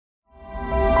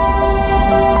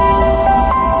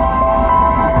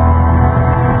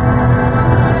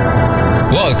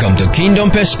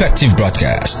Kingdom Perspective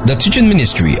broadcast, the teaching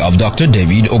ministry of Dr.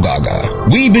 David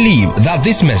Ogaga. We believe that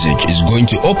this message is going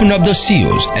to open up the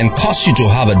seals and cause you to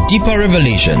have a deeper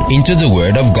revelation into the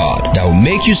Word of God that will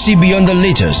make you see beyond the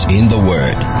letters in the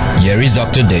Word. Here is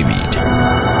Dr. David.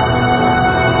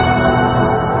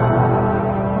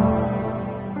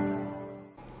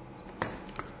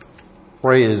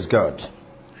 Praise God.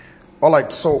 All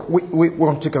right, so we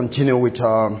want to continue with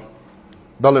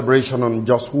deliberation on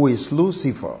just who is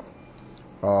Lucifer,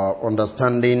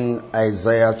 understanding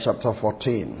Isaiah chapter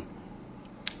 14.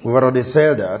 We've already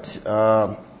said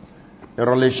that in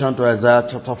relation to Isaiah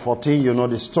chapter 14, you know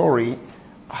the story,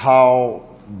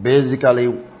 how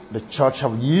basically the church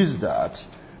have used that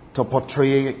to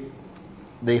portray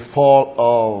the fall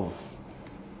of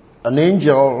an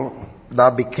angel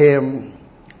that became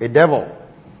a devil,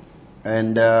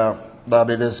 and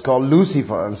that it is called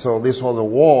Lucifer. And so this was a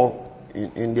war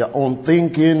in their own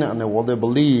thinking and what they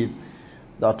believe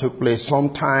that took place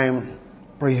sometime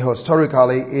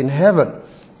prehistorically in heaven.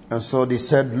 And so they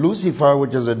said Lucifer,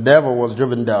 which is a devil, was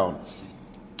driven down.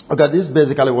 Okay, this is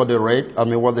basically what they read.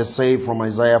 What they say from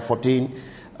Isaiah 14.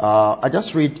 I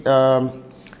just read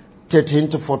 13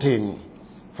 to 14.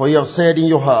 For you have said in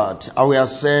your heart, I will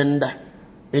ascend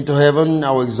into heaven,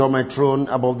 I will exalt my throne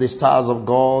above the stars of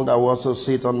gold. I will also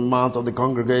sit on the mount of the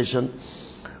congregation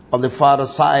on the farther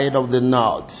side of the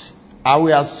north. I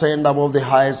will ascend above the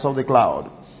heights of the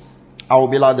cloud. I will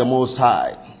be like the Most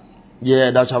High. Yea,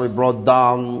 that shall be brought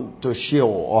down to Sheol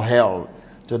or hell,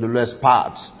 to the lowest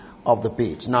parts of the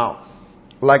pit. Now,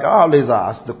 like I always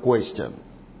ask the question,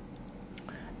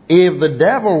 if the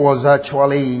devil was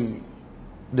actually,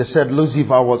 they said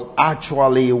Lucifer was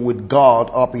actually with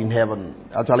God up in heaven.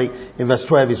 Actually, in verse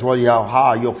 12 is what you have,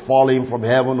 how you're falling from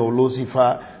heaven, O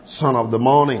Lucifer, son of the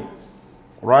morning.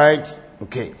 Right?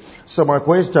 Okay. So my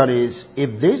question is,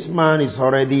 if this man is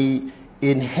already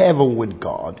in heaven with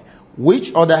God,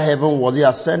 which other heaven was he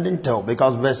ascending to?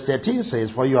 Because verse 13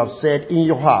 says, for you have said in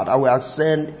your heart, I will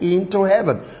ascend into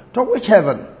heaven. To which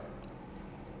heaven?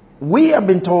 We have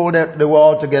been told that they were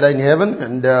all together in heaven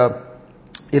and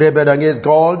he rebelled against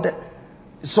God.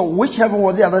 So which heaven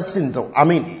was he ascending to?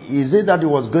 Is it that he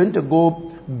was going to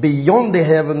go beyond the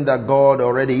heaven that God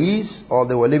already is or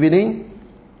they were living in?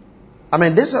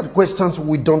 These are questions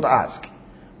we don't ask.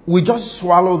 We just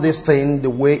swallow this thing the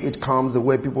way it comes, the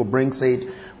way people bring it.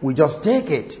 We just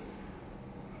take it.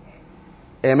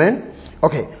 Amen?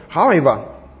 Okay.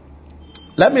 However,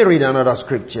 let me read another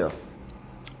scripture.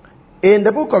 In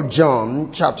the book of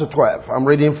John, chapter 12, I'm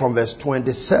reading from verse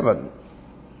 27.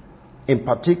 In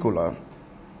particular,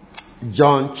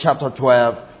 John chapter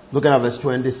 12, looking at verse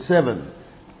 27.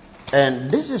 And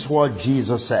this is what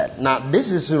Jesus said. Now, this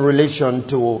is in relation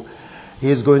to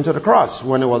his going to the cross,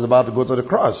 when he was about to go to the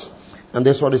cross. And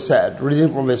this is what he said,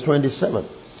 reading from verse 27.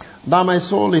 Now my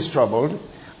soul is troubled,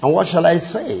 and what shall I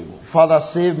say? Father,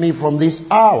 save me from this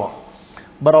hour.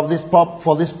 But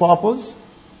for this purpose,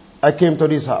 I came to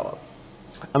this hour.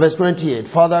 And verse 28,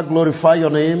 Father, glorify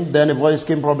your name. Then a voice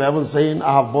came from heaven saying,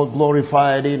 I have both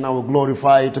glorified it and I will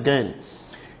glorify it again.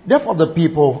 Therefore the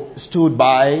people stood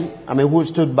by, who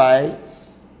stood by,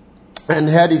 and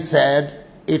heard it said,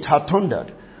 it had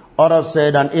thundered. Others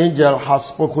said, an angel has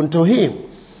spoken to him.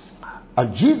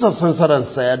 And Jesus answered and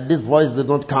said, this voice did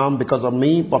not come because of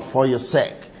me, but for your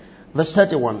sake. Verse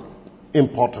 31,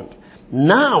 important.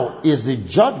 Now is the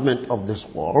judgment of this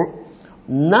world.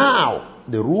 Now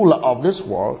the ruler of this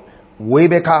world will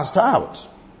be cast out.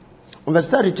 And verse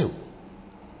 32.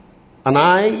 And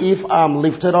I, if I am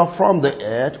lifted up from the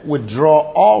earth, will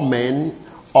draw all men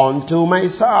unto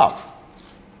myself.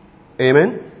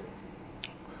 Amen.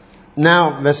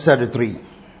 Now, verse 33.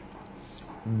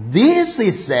 This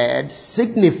is said,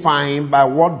 signifying by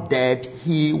what death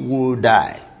he will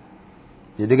die.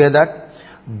 Did you get that?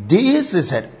 This is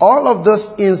said. All of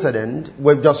those incidents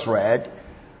we've just read,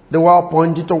 they were all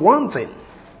pointing to one thing.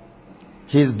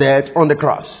 His death on the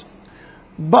cross.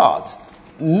 But,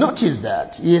 notice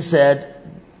that he said,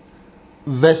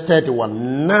 verse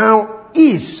 31, now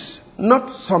is, not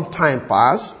some time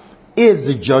past, is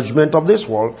the judgment of this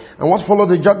world. And what follows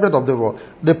the judgment of the world?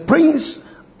 The prince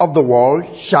of the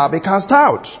world shall be cast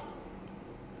out.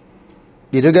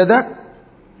 Did you get that?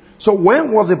 So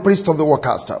when was the priest of the world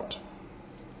cast out?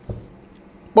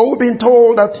 But we've been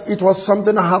told that it was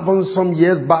something that happened some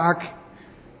years back,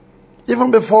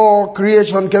 even before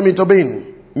creation came into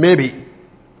being. Maybe.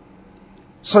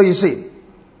 So you see,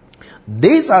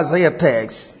 this Isaiah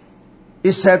text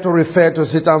is said to refer to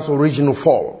Satan's original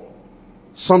fall,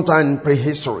 sometime in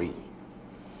prehistory.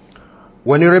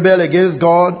 When he rebelled against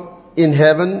God in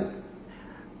heaven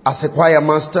as a choir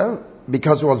master,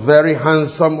 because he was very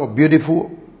handsome or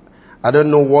beautiful. I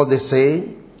don't know what they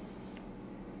say.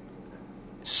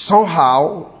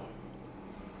 Somehow,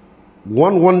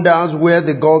 one wonders where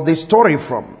they got this story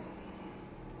from.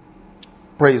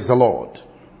 Praise the Lord.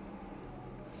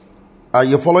 Are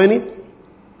you following it?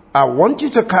 I want you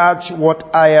to catch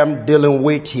what I am dealing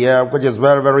with here, which is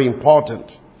very, very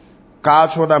important.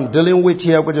 Catch what I'm dealing with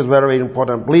here, which is very, very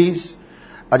important. Please,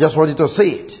 I just want you to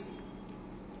see it.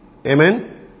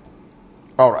 Amen?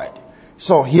 All right.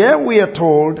 So here we are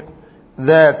told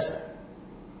that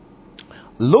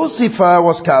Lucifer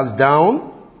was cast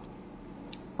down,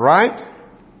 right,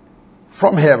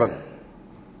 from heaven.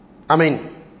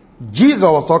 Jesus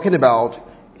was talking about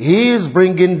he is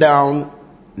bringing down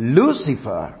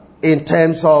Lucifer in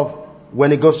terms of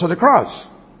when he goes to the cross.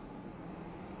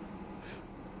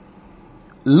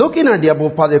 Looking at the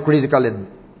above part critically,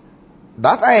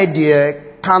 that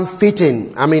idea can't fit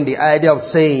in. The idea of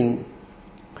saying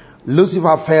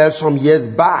Lucifer fell some years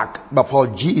back before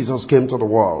Jesus came to the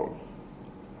world.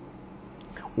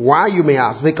 Why, you may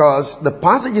ask? Because the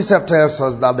passage itself tells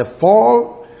us that the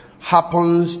fall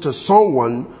happens to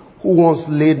someone who once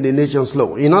laid the nations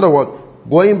low. In other words,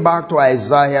 going back to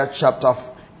Isaiah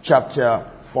chapter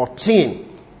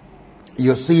 14,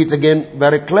 you see it again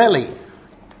very clearly.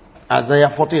 Isaiah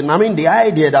 14. The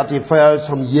idea that he fell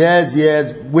some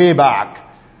years way back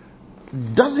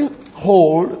doesn't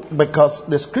hold, because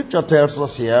the scripture tells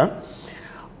us here.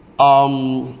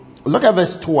 Look at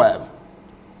verse 12.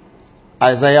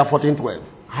 Isaiah 14:12.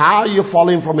 How are you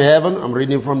falling from heaven? I'm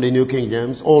reading from the New King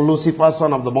James. O Lucifer,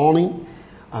 son of the morning,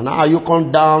 and now you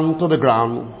come down to the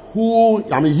ground.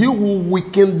 He who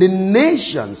weakened the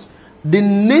nations. The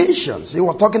nations. He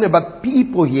was talking about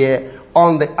people here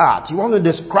on the earth. He wasn't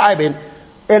describing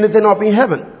anything up in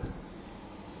heaven.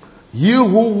 You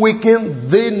who weaken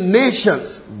the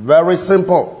nations. Very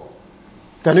simple.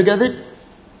 Can you get it?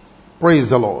 Praise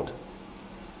the Lord.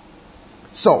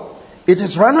 So, it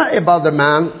is rather about the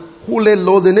man who laid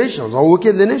low the nations or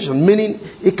weakened the nations, meaning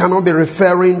it cannot be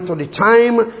referring to the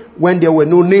time when there were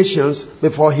no nations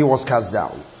before he was cast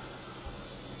down.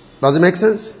 Does it make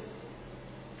sense?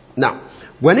 Now,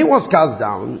 when he was cast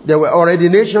down, there were already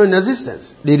nations in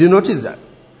existence. Did you notice that?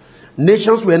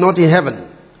 Nations were not in heaven.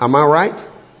 Am I right?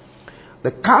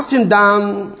 The casting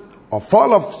down or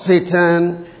fall of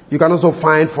Satan, you can also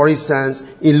find, for instance,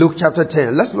 in Luke chapter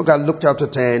 10. Let's look at Luke chapter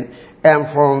 10 and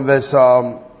from verse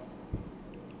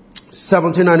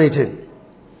 17 and 18.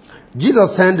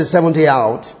 Jesus sent the 70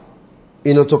 out,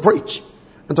 to preach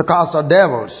and to cast out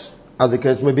devils, as the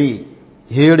case may be,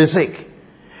 heal the sick.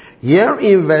 Here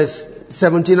in verse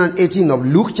 17 and 18 of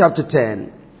Luke chapter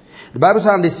 10, the Bible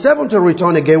says, and the 70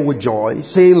 returned again with joy,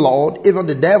 saying, Lord, even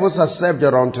the devils are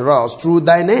subject unto us through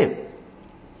thy name.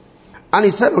 And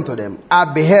he said unto them,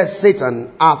 I beheld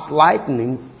Satan as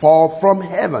lightning fall from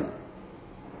heaven.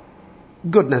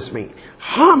 Goodness me.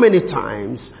 How many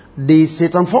times did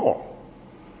Satan fall?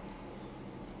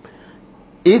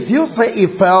 If you say he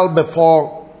fell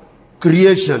before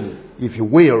creation, if you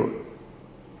will,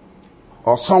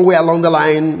 or somewhere along the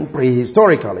line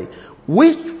prehistorically,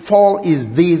 which fall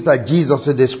is this that Jesus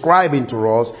is describing to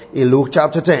us in Luke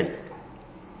chapter 10?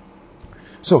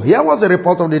 So here was the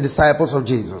report of the disciples of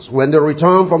Jesus when they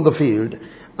returned from the field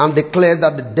and declared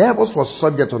that the devils were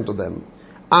subject unto them.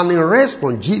 And in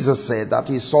response, Jesus said that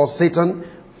he saw Satan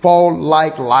fall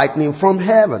like lightning from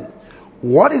heaven.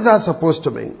 What is that supposed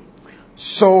to mean?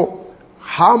 So,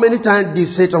 how many times did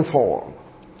Satan fall?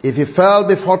 If he fell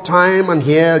before time, and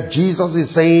here Jesus is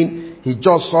saying he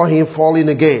just saw him falling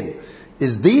again.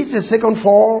 Is this a second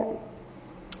fall?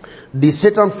 Did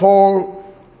Satan found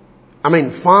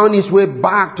his way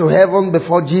back to heaven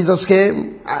before Jesus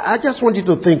came? I just want you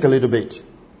to think a little bit.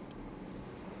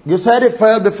 You said he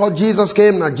fell before Jesus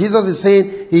came. Now Jesus is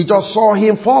saying he just saw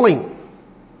him falling.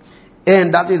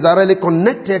 And that is directly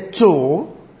connected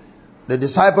to the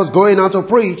disciples going out to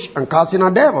preach and casting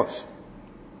out devils.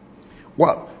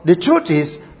 Well, the truth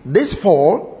is, this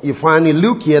fall, you find in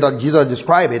Luke here that Jesus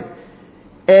described it,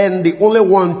 and the only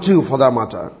one too for that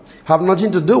matter, have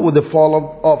nothing to do with the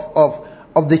fall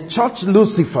of the church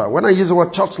Lucifer. When I use the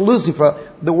word church Lucifer,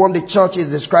 the one the church is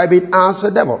describing as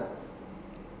a devil,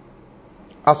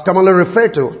 as commonly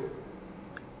referred to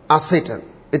as Satan.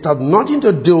 It has nothing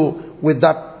to do with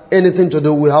that, anything to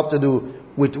do, we have to do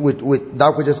with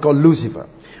that which is called Lucifer.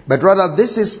 But rather,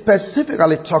 this is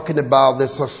specifically talking about the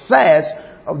success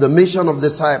of the mission of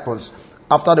disciples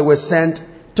after they were sent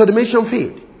to the mission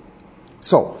field.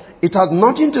 So, it has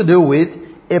nothing to do with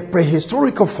a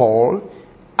prehistorical fall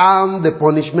and the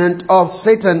punishment of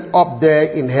Satan up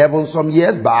there in heaven some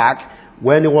years back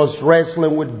when he was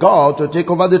wrestling with God to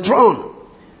take over the throne.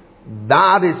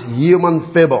 That is human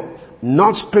fable,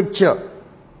 not scripture.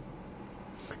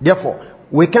 Therefore,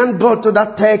 we can't go to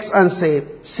that text and say,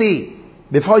 see,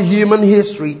 before human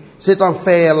history, Satan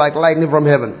fell like lightning from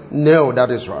heaven. No,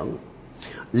 that is wrong.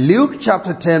 Luke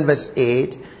chapter 10 verse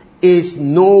 8 is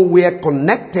nowhere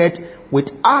connected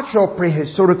with actual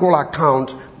prehistorical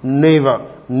account. Never.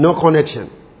 No connection.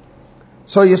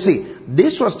 So you see,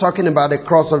 this was talking about the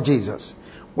cross of Jesus.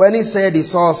 When he said he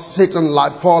saw Satan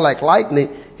fall like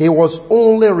lightning, he was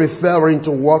only referring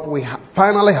to what will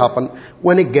finally happen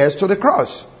when he gets to the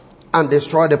cross and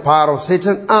destroy the power of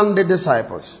Satan and the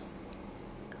disciples.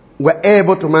 We're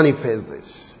able to manifest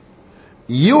this.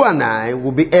 You and I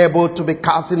will be able to be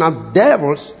casting out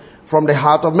devils from the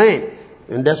heart of man.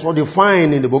 And that's what you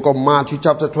find in the book of Matthew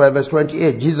chapter 12 verse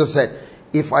 28. Jesus said,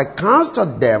 if I cast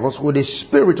out devils with the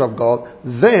Spirit of God,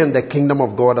 then the kingdom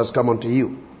of God has come unto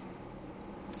you.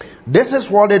 This is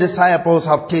what the disciples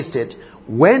have tasted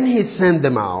when he sent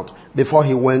them out before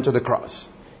he went to the cross.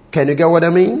 Can you get what I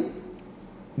mean?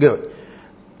 Good.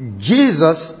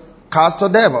 Jesus cast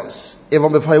out devils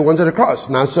even before he went to the cross.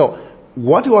 Now, so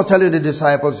what he was telling the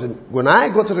disciples, when I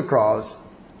go to the cross,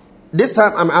 this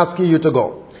time I'm asking you to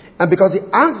go. And because he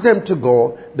asked them to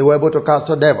go, they were able to cast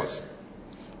out devils.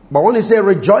 But when he said,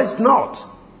 rejoice not,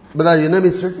 but your name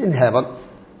is written in heaven,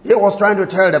 he was trying to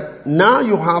tell them, now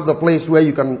you have the place where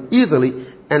you can easily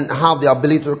and have the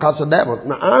ability to cast a devil.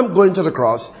 Now I'm going to the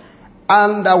cross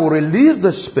and I will release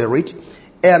the Spirit,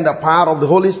 and the power of the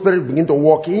Holy Spirit begin to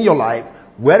work in your life.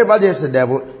 Wherever there's a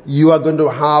devil, you are going to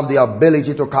have the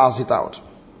ability to cast it out.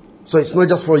 So it's not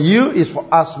just for you, it's for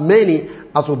as many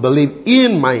as will believe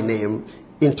in my name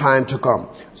in time to come.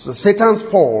 So Satan's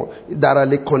fall is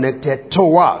directly connected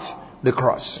towards the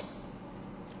cross.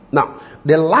 Now,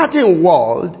 the Latin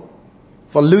word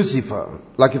for Lucifer,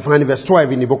 like you find in verse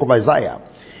 12 in the book of Isaiah,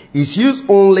 is used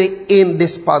only in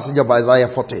this passage of Isaiah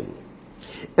 14.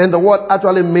 And the word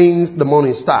actually means the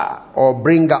morning star, or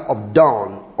bringer of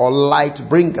dawn, or light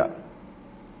bringer.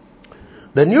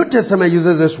 The New Testament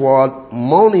uses this word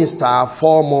morning star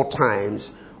 4 more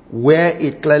times, where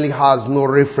it clearly has no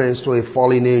reference to a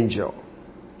fallen angel.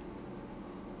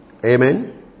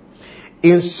 Amen.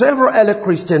 In several early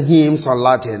Christian hymns in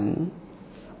Latin,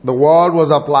 the word was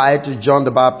applied to John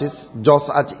the Baptist, just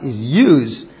as it is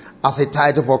used as a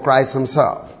title for Christ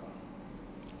himself.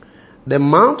 The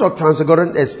Mount of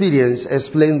Transfiguration experience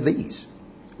explains this.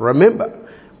 Remember,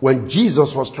 when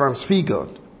Jesus was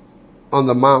transfigured on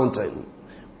the mountain,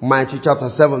 Matthew chapter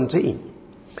 17,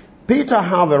 Peter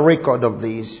have a record of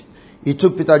this. He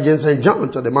took Peter, James, and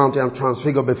John to the mountain and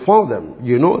transfigured before them.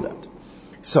 You know that.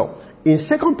 So, in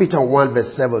 2 Peter 1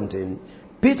 verse 17,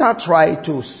 Peter tried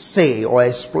to say or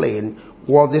explain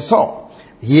what they saw.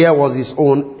 Here was his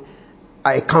own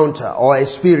encounter or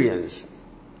experience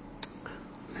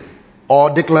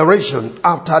or declaration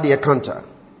after the encounter.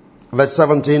 Verse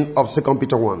 17 of 2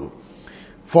 Peter 1.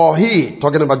 For he,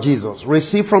 talking about Jesus,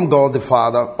 received from God the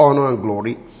Father honor and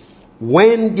glory,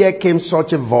 when there came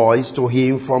such a voice to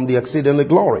him from the exceeding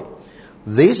glory,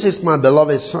 this is my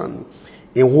beloved Son,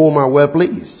 in whom I am well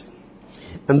pleased.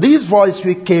 And this voice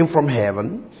which came from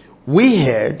heaven, we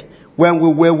heard when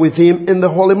we were with him in the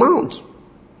holy mount.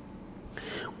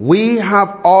 We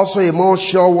have also a more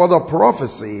sure word of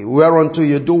prophecy, whereunto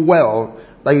you do well,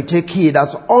 that you take heed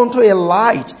as unto a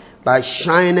light that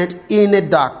shineth in a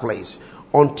dark place,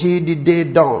 until the day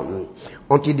dawn,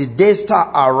 until the day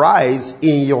star arise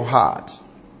in your hearts.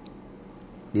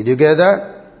 Did you get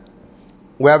that?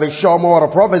 We have a sure word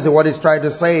of prophecy. What he's trying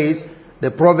to say is, they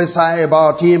prophesy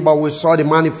about him, but we saw the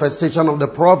manifestation of the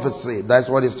prophecy. That's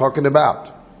what he's talking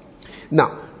about.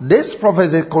 Now, this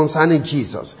prophecy concerning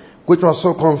Jesus, which was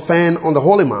so confirmed on the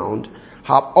Holy Mount,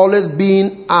 have always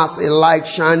been as a light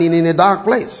shining in a dark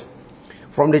place.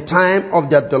 From the time of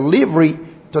their delivery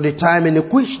to the time in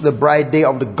which the bright day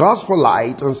of the gospel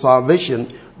light and salvation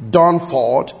dawned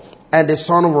forth, and the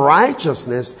Son of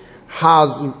Righteousness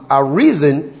has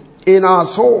arisen in our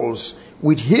souls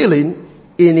with healing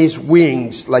in his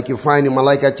wings, like you find in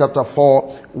Malachi chapter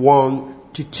 4,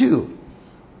 1-2.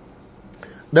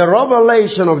 The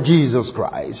revelation of Jesus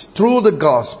Christ through the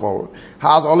gospel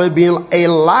has always been a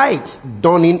light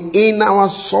dawning in our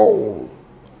soul,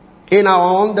 in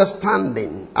our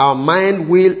understanding, our mind,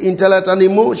 will, intellect, and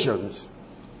emotions.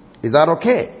 Is that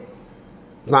okay?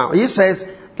 Now, he says,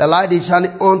 the light is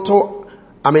shining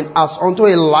as unto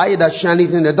a light that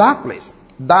shineth in the dark place.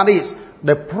 That is,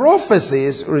 the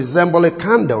prophecies resemble a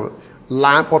candle,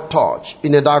 lamp, or torch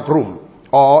in a dark room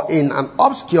or in an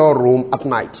obscure room at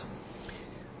night.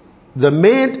 The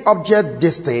made object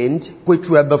distinct, which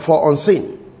were before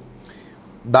unseen.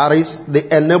 That is, they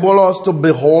enable us to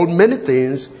behold many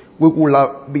things which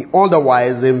will be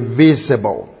otherwise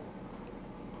invisible.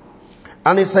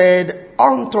 And he said,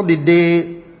 until the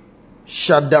day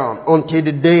shut down, until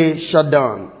the day shut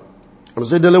down. I'm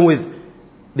still dealing with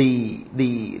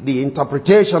the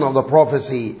interpretation of the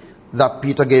prophecy that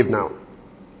Peter gave now.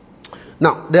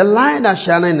 Now, the light that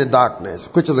shines in the darkness,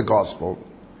 which is the gospel,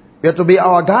 is to be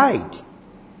our guide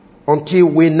until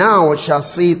we now shall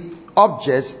see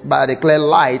objects by the clear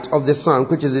light of the sun,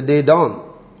 which is the day dawn.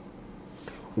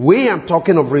 We are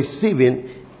talking of receiving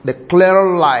the clear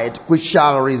light which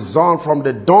shall result from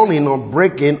the dawning or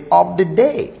breaking of the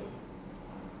day.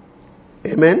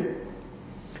 Amen.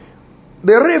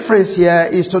 The reference here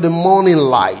is to the morning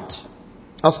light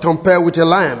as compared with a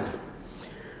lamp.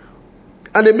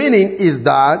 And the meaning is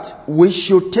that we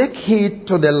should take heed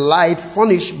to the light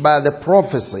furnished by the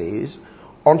prophecies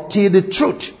until the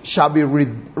truth shall be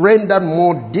rendered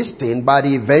more distinct by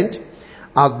the event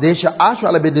as they shall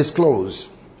actually be disclosed.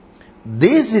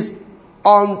 This is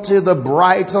until the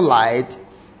brighter light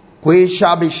which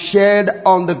shall be shed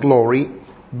on the glory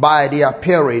by the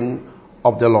appearing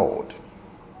of the Lord.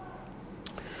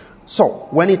 So,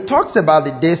 when it talks about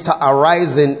the day star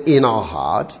arising in our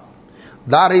heart,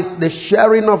 that is the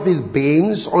sharing of his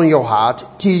beams on your heart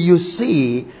till you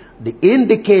see the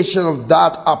indication of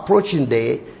that approaching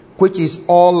day, which is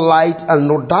all light and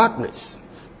no darkness.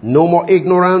 No more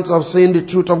ignorance of seeing the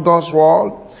truth of God's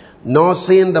word, nor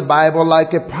seeing the Bible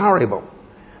like a parable.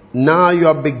 Now you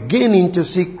are beginning to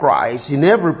see Christ in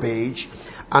every page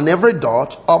and every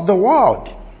dot of the word.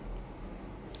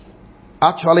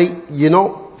 Actually, you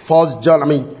know, 1 John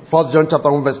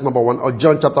chapter 1 verse number 1 or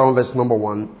John chapter 1 verse number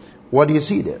 1, what do you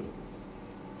see there?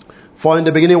 For in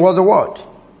the beginning was the word.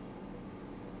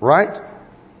 Right?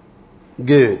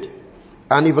 Good.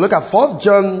 And if you look at 1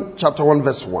 John chapter 1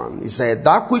 verse 1, it said,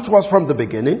 that which was from the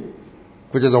beginning,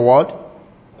 which is the word,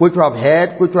 which we have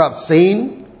heard, which we have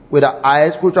seen with our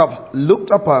eyes, which we have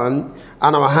looked upon,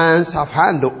 and our hands have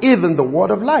handled, even the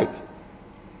word of life.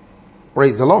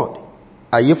 Praise the Lord.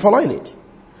 Are you following it?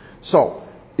 So,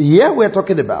 here we're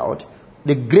talking about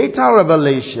the greater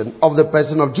revelation of the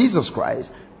person of Jesus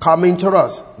Christ coming to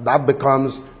us. That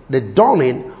becomes the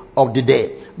dawning of the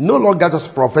day. No longer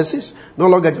just prophecies, no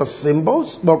longer just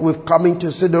symbols, but we're coming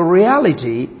to see the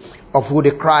reality of who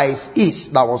the Christ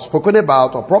is that was spoken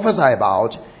about or prophesied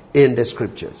about in the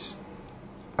scriptures.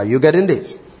 Are you getting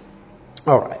this?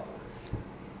 Alright.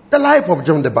 The life of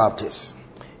John the Baptist.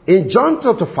 In John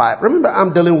chapter 5, remember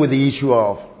I'm dealing with the issue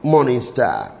of morning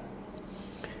star.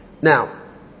 Now,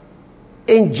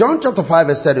 in John chapter 5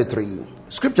 verse 33,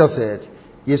 scripture said,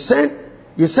 You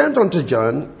sent unto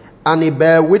John, and he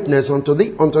bare witness unto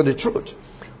the truth.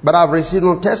 But I have received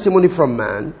no testimony from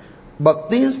man, but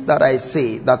things that I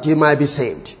say, that ye might be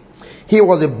saved. He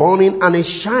was a burning and a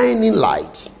shining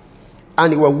light,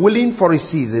 and he were willing for a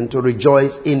season to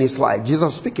rejoice in his light.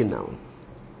 Jesus speaking now.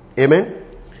 Amen.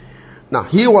 Now,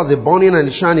 he was a burning and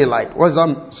a shining light. What is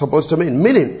that supposed to mean?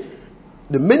 Meaning,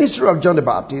 the ministry of John the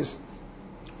Baptist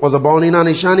was a burning and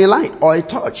a shining light, or a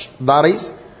torch. That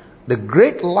is, the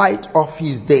great light of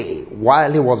his day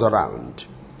while he was around.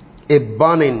 A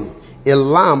burning, a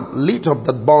lamp lit up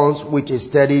that burns with a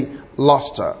steady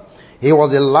luster. He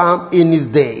was a lamp in his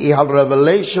day. He had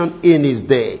revelation in his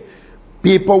day.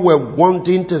 People were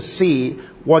wanting to see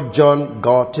what John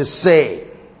got to say.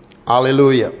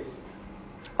 Hallelujah.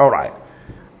 Alright.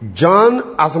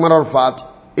 John, as a matter of fact,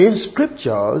 in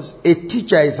scriptures, a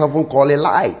teacher is often called a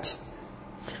light,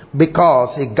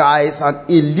 because he guides and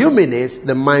illuminates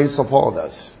the minds of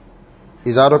others.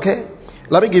 Is that okay?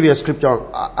 Let me give you a scripture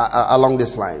along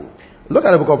this line. Look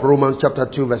at the book of Romans chapter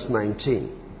 2 verse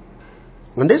 19.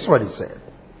 And this is what it said.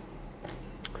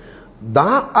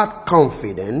 Thou art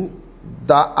confident,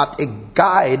 thou art a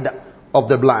guide of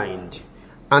the blind,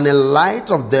 and a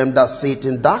light of them that sit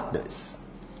in darkness.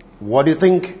 What do you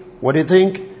think? What do you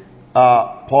think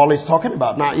Paul is talking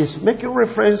about? Now, he's making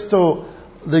reference to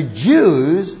the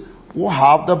Jews who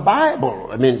have the Bible.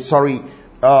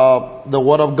 The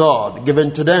Word of God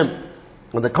given to them,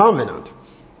 the covenant.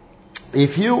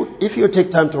 If you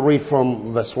take time to read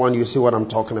from verse 1, you see what I'm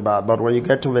talking about. But when you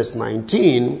get to verse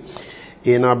 19,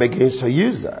 he now begins to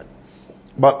use that.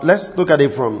 But let's look at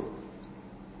it from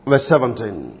verse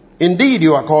 17. Indeed,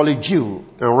 you are called a Jew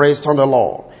and raised on the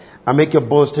law, and make your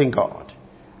boast in God,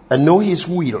 and know his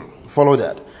will. Follow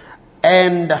that.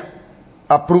 And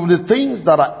approve the things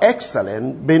that are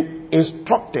excellent, being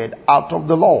instructed out of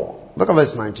the law. Look at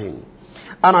verse 19.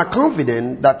 And are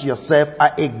confident that yourself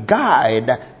are a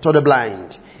guide to the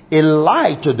blind, a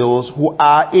light to those who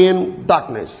are in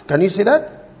darkness. Can you see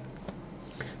that?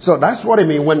 So that's what I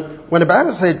mean. When the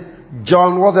Bible said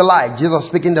John was a light, Jesus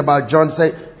speaking about John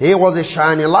said he was a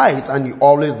shining light and he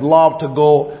always loved to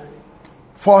go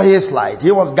for his light.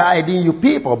 He was guiding you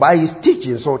people by his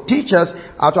teaching. So teachers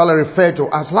actually refer to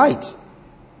as light.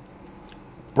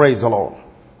 Praise the Lord.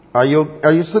 Are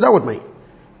you still there with me?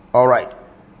 All right.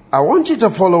 I want you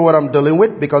to follow what I'm dealing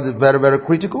with because it's very, very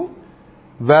critical.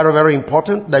 Very, very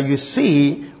important that you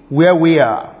see where we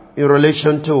are in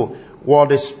relation to what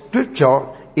the scripture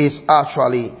is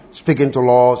actually speaking to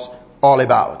us all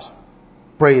about.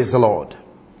 Praise the Lord.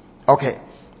 Okay.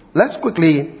 Let's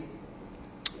quickly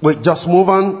just move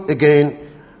on again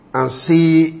and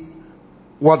see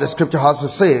what the scripture has to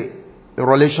say in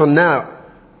relation now,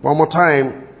 one more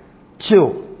time,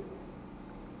 to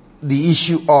the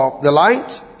issue of the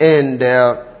light and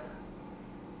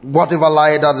whatever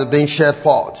light that is being shed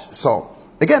forth. So,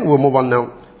 again, we'll move on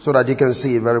now so that you can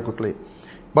see it very quickly.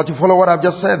 But to follow what I've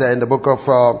just said there in the book of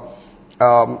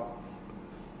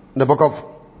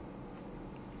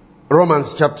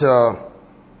Romans chapter,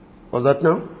 what's that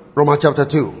now? Romans chapter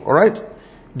 2, all right?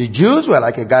 The Jews were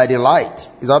like a guiding light.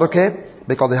 Is that okay?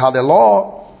 Because they had the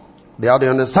law, they had the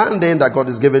understanding that God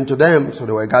is given to them, so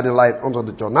they were guiding light unto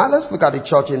the church. Now let's look at the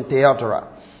church in Thyatira.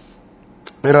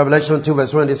 In Revelation 2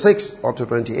 verse 26 or to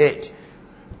 28.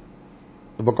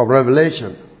 The book of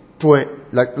Revelation,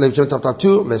 Revelation chapter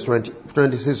 2 verse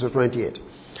 26 to 28.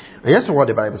 And here's what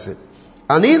the Bible says.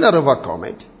 And he that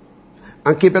overcometh,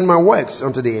 and keepeth my works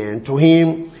unto the end, to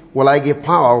him will I give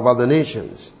power over the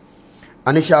nations.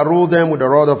 And he shall rule them with a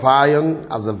rod of iron,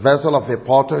 as the vessel of a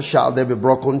potter shall they be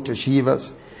broken to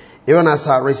shivers, even as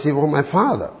I receive from my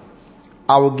Father.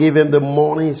 I will give him the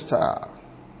morning star.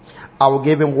 I will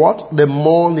give him what? The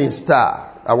morning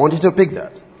star. I want you to pick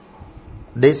that.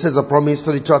 This is a promise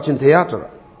to the church in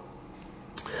Thyatira.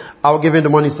 I will give him the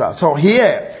morning star. So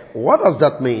here, what does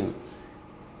that mean?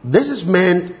 This is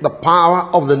meant the power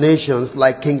of the nations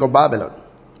like King of Babylon.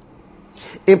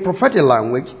 In prophetic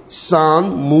language,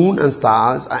 sun, moon, and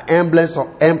stars are emblems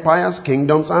of empires,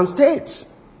 kingdoms, and states.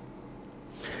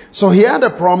 So here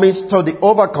the promise to the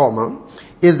overcomer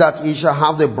is that he shall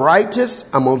have the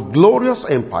brightest and most glorious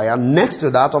empire next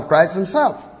to that of Christ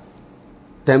himself,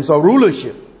 in terms of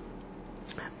rulership.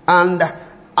 And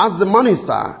as the morning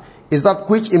star is that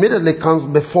which immediately comes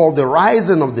before the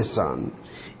rising of the sun,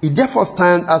 it therefore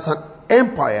stands as an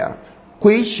empire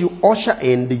which should usher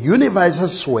in the universal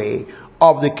sway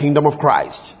of the kingdom of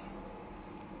Christ.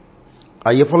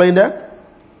 Are you following that?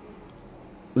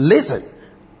 Listen.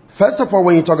 First of all,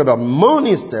 when you talk about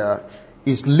morning star,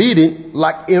 is leading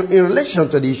like in relation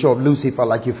to the issue of Lucifer,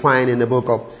 like you find in the book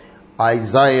of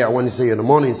Isaiah when you say in the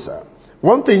morning star.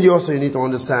 One thing you also need to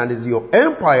understand is your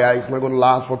empire is not going to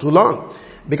last for too long,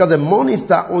 because the morning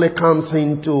star only comes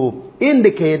in to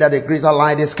indicate that a greater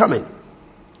light is coming.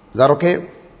 Is that okay?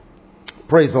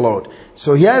 Praise the Lord.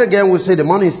 So here again we say the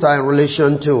morning star in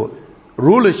relation to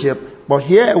rulership, but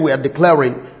here we are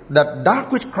declaring that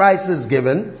that which Christ is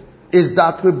given is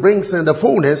that which brings in the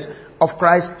fullness of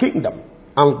Christ's kingdom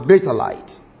and greater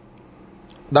light.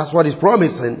 That's what he's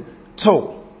promising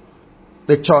to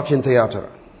the church in Thyatira.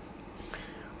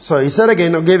 So he said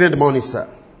again, I'll give you the morning star,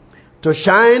 to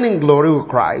shine in glory with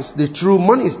Christ, the true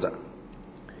morning star.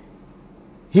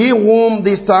 He whom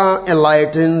the star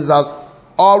enlightens as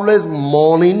always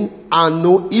morning and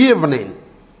no evening,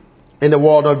 in the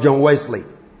word of John Wesley.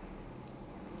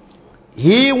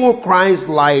 He who Christ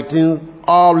lightens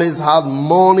always has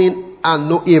morning and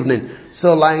no evening.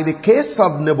 So like the case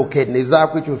of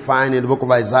Nebuchadnezzar, which we find in the book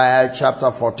of Isaiah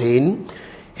chapter 14,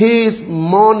 his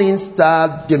morning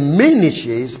star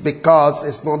diminishes because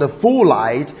it's not the full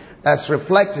light that's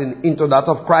reflecting into that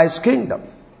of Christ's kingdom.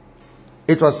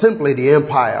 It was simply the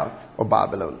empire of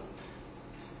Babylon.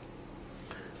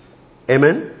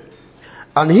 Amen.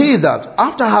 And he that,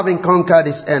 after having conquered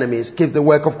his enemies, keep the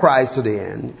work of Christ to the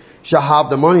end, shall have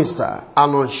the morning star,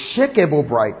 an unshakable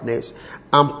brightness,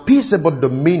 and peaceable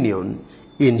dominion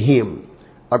in him.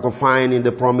 I could find in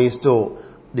the promise to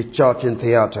the church in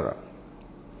Thyatira.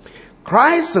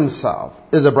 Christ himself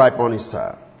is the bright morning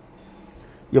star.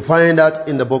 You find that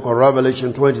in the book of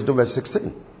Revelation 22 verse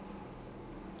 16.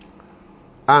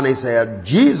 And he said,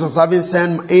 Jesus having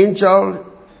sent my angel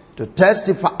to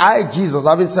testify, Jesus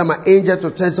having sent my angel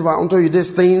to testify unto you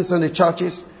these things in the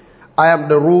churches, I am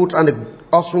the root and the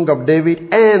offspring of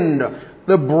David, and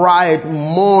the bright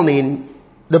morning,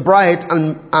 the bright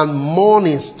and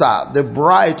morning star, the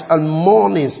bright and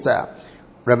morning star.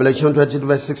 Revelation 22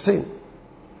 verse 16.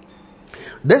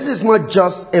 This is not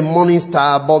just a morning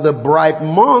star, but the bright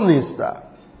morning star.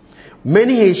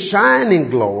 Meaning his shining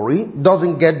glory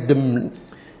doesn't get dimmed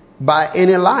by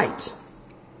any light.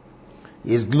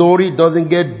 His glory doesn't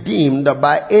get dimmed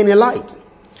by any light.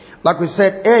 Like we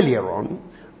said earlier on,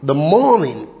 the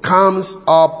morning comes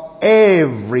up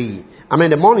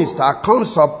the morning star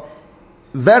comes up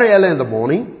very early in the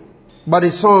morning, but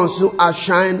the sun soon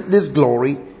outshines this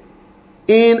glory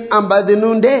in and by the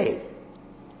noonday.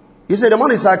 You say the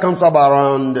morning star comes up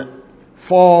around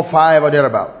 4, 5 or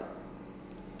thereabout.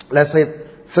 Let's say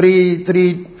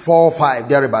 3, 4, 5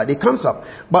 thereabout. It comes up.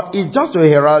 But it's just to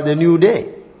herald the new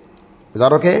day. Is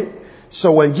that okay?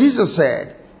 So when Jesus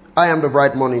said, I am the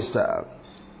bright morning star,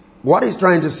 what he's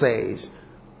trying to say is,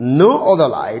 no other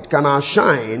light can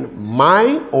outshine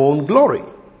my own glory.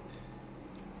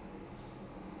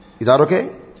 Is that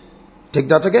okay? Take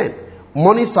that again.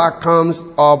 Morning star comes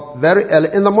up very early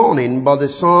in the morning, but the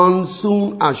sun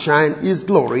soon outshines his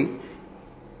glory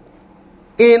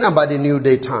in and by the new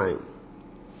day time.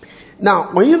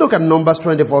 Now, when you look at Numbers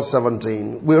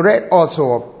 24:17, we read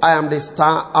also of, I am the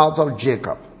star out of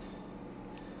Jacob.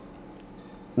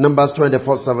 Numbers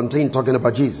 24:17, talking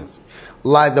about Jesus.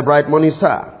 Like the bright morning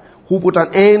star, who put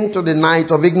an end to the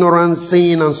night of ignorance,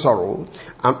 sin, and sorrow,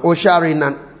 and usher in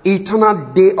an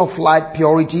eternal day of light,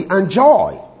 purity, and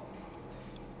joy.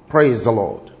 Praise the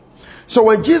Lord. So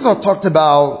when Jesus talked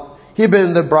about he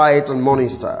being the bright and morning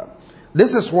star,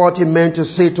 this is what he meant to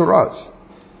say to us.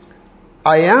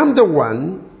 I am the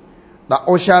one that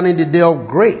ushered in the day of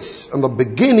grace and the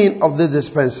beginning of the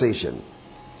dispensation.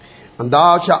 And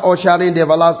thou shalt usher in the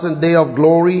everlasting day of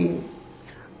glory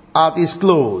at its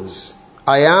close.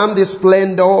 I am the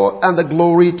splendor and the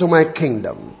glory to my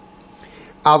kingdom.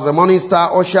 As the morning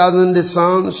star ushers in the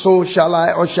sun, so shall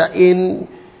I usher in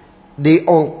the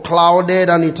unclouded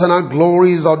and eternal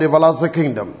glories of the everlasting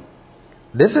kingdom.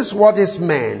 This is what is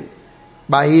meant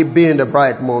by he being the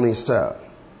bright morning star.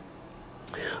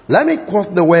 Let me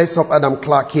quote the words of Adam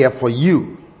Clarke here for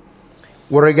you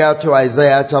with regard to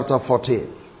Isaiah chapter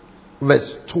 14,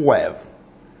 verse 12.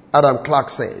 Adam Clarke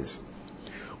says,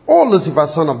 O Lucifer,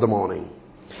 son of the morning,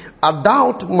 I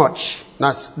doubt much.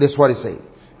 This is what he says.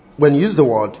 When you use the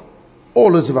word, O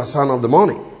Lucifer, son of the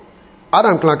morning,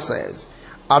 Adam Clarke says,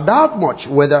 I doubt much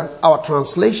whether our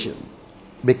translation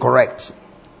be correct.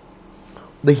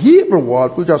 The Hebrew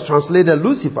word which was translated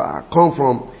Lucifer comes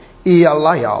from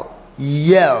Elial,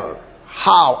 yell,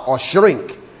 howl, or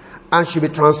shrink, and should be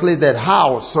translated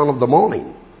how, son of the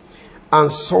morning.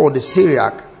 And so the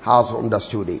Syriac has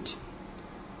understood it.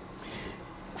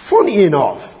 Funny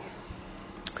enough,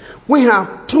 we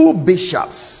have two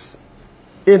bishops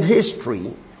in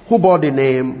history who bore the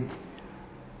name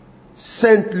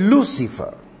Saint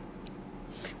Lucifer.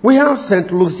 We have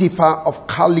Saint Lucifer of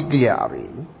Cagliari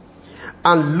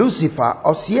and Lucifer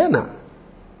of Siena.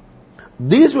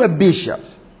 These were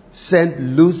bishops, Saint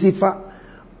Lucifer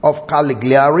of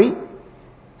Cagliari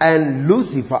and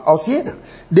Lucifer of Siena.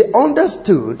 They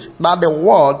understood that the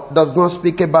word does not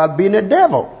speak about being a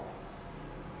devil.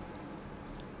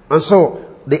 And so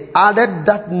they added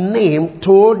that name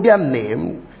to their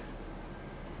name.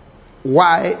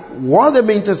 Why? What they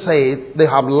mean to say, they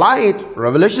have light,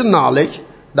 revelation knowledge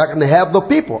that can help the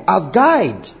people as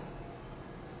guide.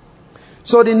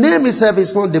 So the name itself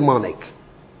is not demonic.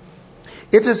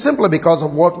 It is simply because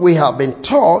of what we have been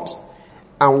taught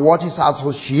and what is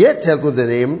associated with the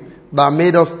name that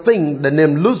made us think the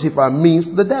name Lucifer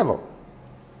means the devil.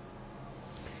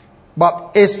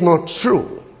 But it's not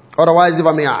true. Otherwise, if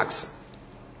I may ask,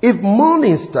 if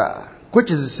morning star,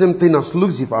 which is the same thing as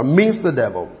Lucifer, means the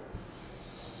devil,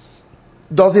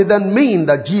 does it then mean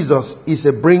that Jesus is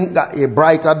a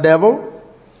brighter devil?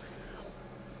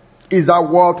 Is that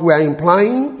what we are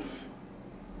implying?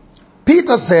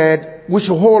 Peter said we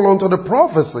should hold on to the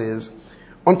prophecies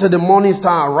until the morning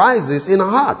star arises in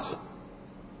our hearts.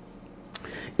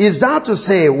 Is that to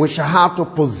say we shall have to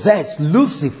possess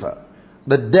Lucifer,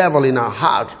 the devil, in our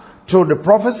heart through the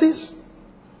prophecies?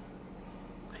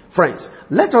 Friends,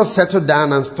 let us settle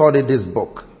down and study this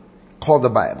book called the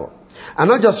Bible, and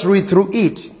not just read through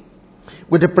it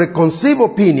with the preconceived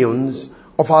opinions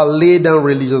of our laid-down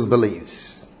religious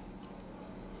beliefs.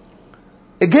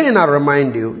 Again, I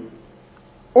remind you,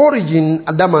 Origen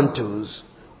Adamantus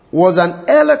was an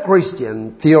early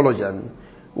Christian theologian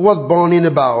who was born in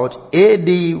about AD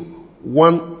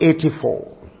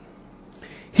 184.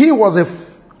 He was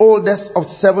the oldest of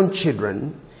 7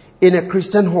 children in a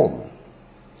Christian home.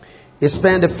 He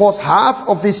spent the first half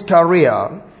of his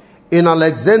career in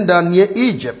Alexandria near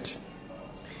Egypt.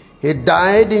 He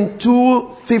died in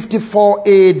 254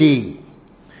 AD.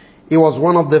 He was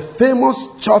one of the famous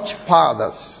church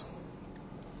fathers.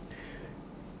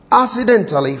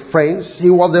 Accidentally, friends, he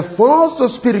was the first to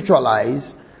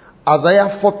spiritualize Isaiah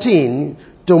 14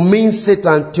 to mean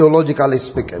Satan, theologically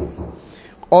speaking.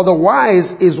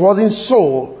 Otherwise, it wasn't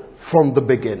so from the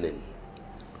beginning.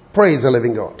 Praise the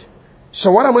living God.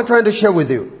 So what am I trying to share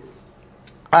with you?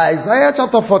 Isaiah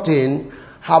chapter 14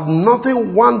 have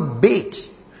nothing one bit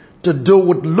to do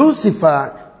with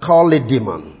Lucifer called a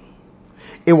demon.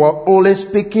 It was only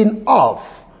speaking of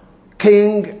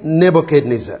King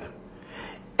Nebuchadnezzar.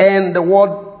 And the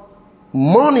word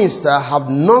morning star have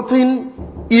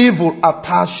nothing evil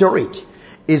attached to it.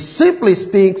 It simply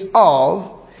speaks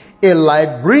of a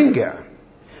light bringer.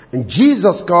 And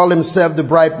Jesus called himself the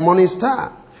bright morning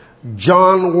star.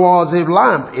 John was a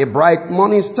lamp, a bright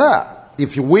morning star,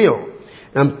 if you will.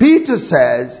 And Peter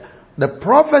says the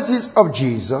prophecies of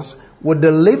Jesus would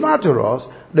deliver to us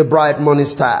the bright morning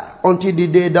star until the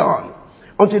day dawn.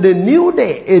 Until the new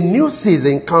day, a new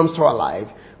season comes to our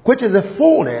life, which is the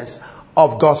fullness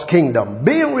of God's kingdom,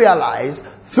 being realized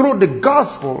through the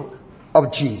gospel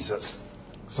of Jesus.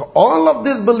 So all of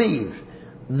this believe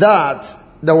that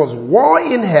there was war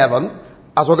in heaven,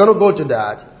 as we're going to go to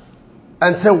that,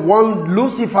 and then when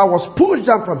Lucifer was pushed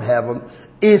down from heaven,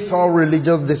 is all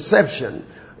religious deception.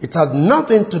 It has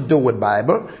nothing to do with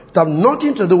Bible. It has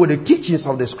nothing to do with the teachings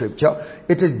of the scripture.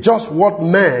 It is just what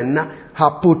men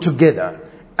have put together.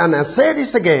 And I say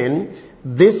this again,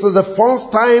 this is the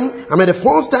first time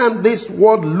this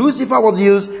word Lucifer was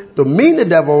used to mean the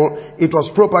devil. It was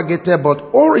propagated by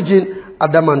origin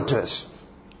Adamantus.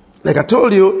 Like I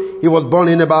told you, he was born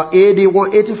in about AD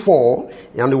 184,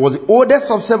 and he was the oldest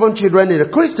of 7 children in a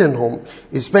Christian home.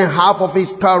 He spent half of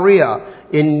his career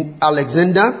in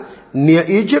Alexander, near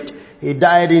Egypt. He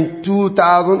died in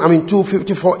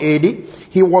 254 AD.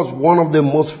 He was one of the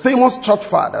most famous church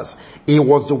fathers. He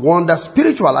was the one that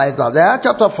spiritualized Isaiah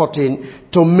chapter 14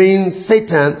 to mean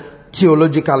Satan,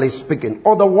 theologically speaking.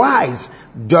 Otherwise,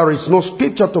 there is no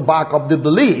scripture to back up the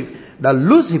belief that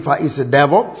Lucifer is a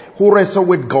devil who wrestled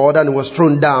with God and was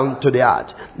thrown down to the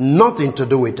earth. Nothing to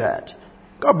do with that.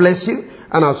 God bless you,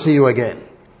 and I'll see you again.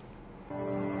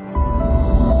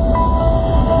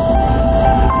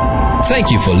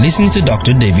 Thank you for listening to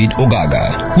Dr. David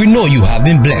Ogaga. We know you have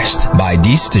been blessed by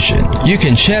this station. You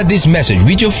can share this message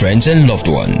with your friends and loved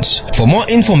ones. For more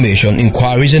information,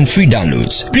 inquiries, and free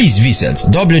downloads, please visit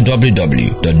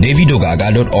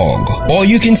www.davidogaga.org, or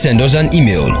you can send us an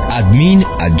email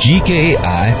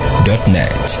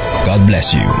admin@gkai.net. God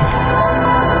bless you.